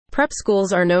Prep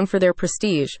schools are known for their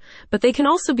prestige, but they can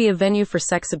also be a venue for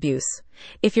sex abuse.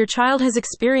 If your child has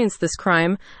experienced this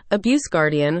crime, Abuse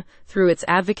Guardian, through its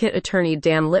advocate attorney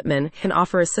Dan Lippman, can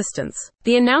offer assistance.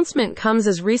 The announcement comes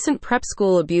as recent prep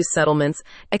school abuse settlements,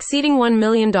 exceeding $1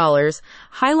 million,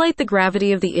 highlight the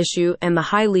gravity of the issue and the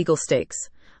high legal stakes,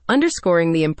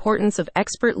 underscoring the importance of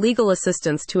expert legal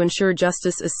assistance to ensure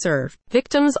justice is served.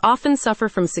 Victims often suffer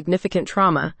from significant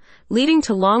trauma, leading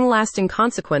to long-lasting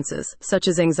consequences such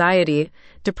as anxiety,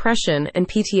 depression, and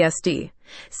PTSD.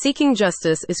 Seeking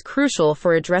justice is crucial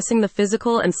for addressing the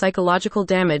physical and psychological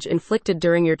damage inflicted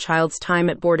during your child's time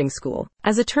at boarding school.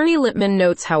 As Attorney Lippman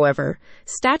notes, however,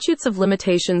 statutes of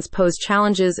limitations pose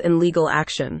challenges in legal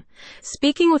action.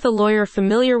 Speaking with a lawyer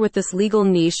familiar with this legal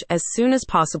niche as soon as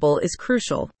possible is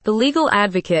crucial. The legal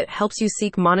advocate helps you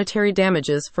seek monetary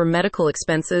damages for medical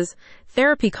expenses,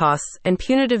 therapy costs, and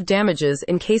punitive damages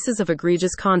in cases of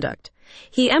egregious conduct.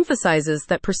 He emphasizes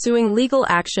that pursuing legal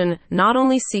action not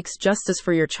only seeks justice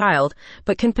for your child,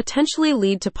 but can potentially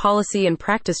lead to policy and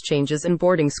practice changes in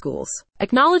boarding schools.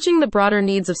 Acknowledging the broader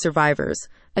needs of survivors,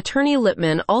 Attorney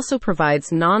Lippman also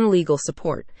provides non-legal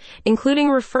support, including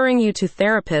referring you to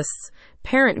therapists,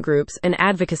 parent groups, and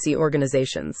advocacy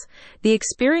organizations. The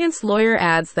experienced lawyer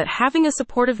adds that having a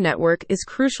supportive network is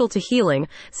crucial to healing,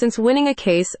 since winning a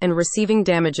case and receiving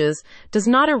damages does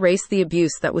not erase the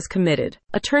abuse that was committed.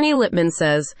 Attorney Lippman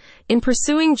says, "In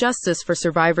pursuing justice for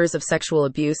survivors of sexual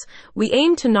abuse, we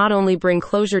aim to not only bring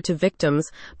closure to victims,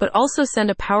 but also send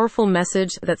a powerful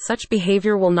message that such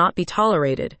behavior will not be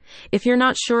tolerated. If you're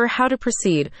not sure how to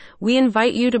proceed, we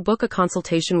invite you to book a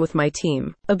consultation with my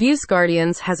team." Abuse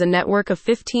Guardians has a network of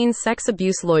 15 sex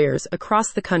abuse lawyers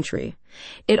across the country.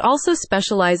 It also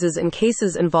specializes in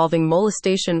cases involving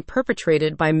molestation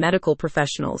perpetrated by medical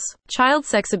professionals. Child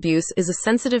sex abuse is a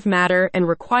sensitive matter and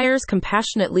requires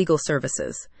compassionate legal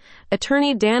services.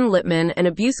 Attorney Dan Lippman and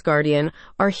Abuse Guardian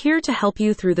are here to help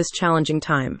you through this challenging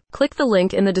time. Click the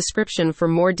link in the description for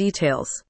more details.